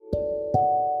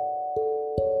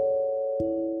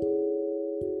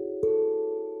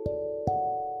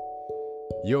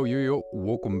Yo,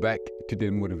 welcome back to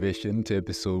the motivation to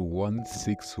episode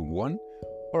 161.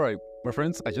 All right, my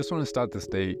friends, I just want to start this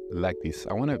day like this.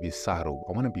 I want to be subtle,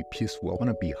 I want to be peaceful, I want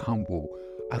to be humble.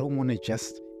 I don't want to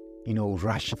just,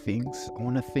 rush things. I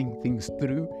want to think things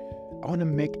through. I want to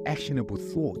make actionable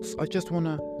thoughts. I just want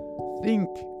to think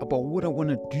about what I want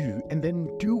to do and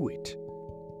then do it.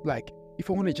 Like, if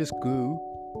I want to just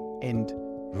go and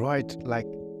write like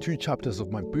 2 chapters of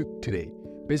my book today,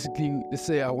 basically, let's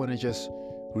say I want to just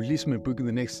release my book in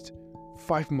the next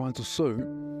 5 months or so.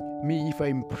 If I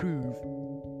improve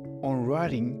on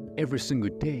writing every single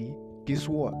day, guess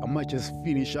what? I might just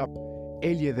finish up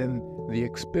earlier than the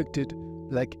expected,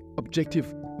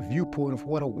 objective viewpoint of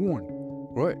what I want,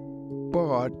 right?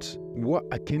 But what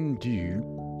I can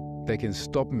do that can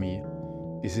stop me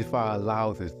is if I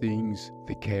allow the things,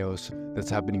 the chaos that's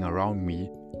happening around me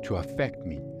to affect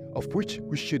me, of which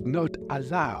we should not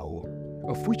allow,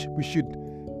 of which we should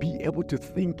be able to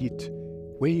think it.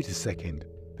 Wait a second,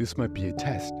 this might be a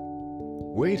test.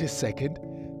 Wait a second,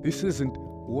 this isn't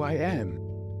who I am.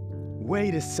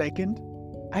 Wait a second,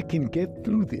 I can get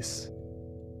through this.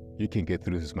 You can get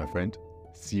through this, my friend.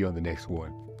 See you on the next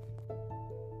one.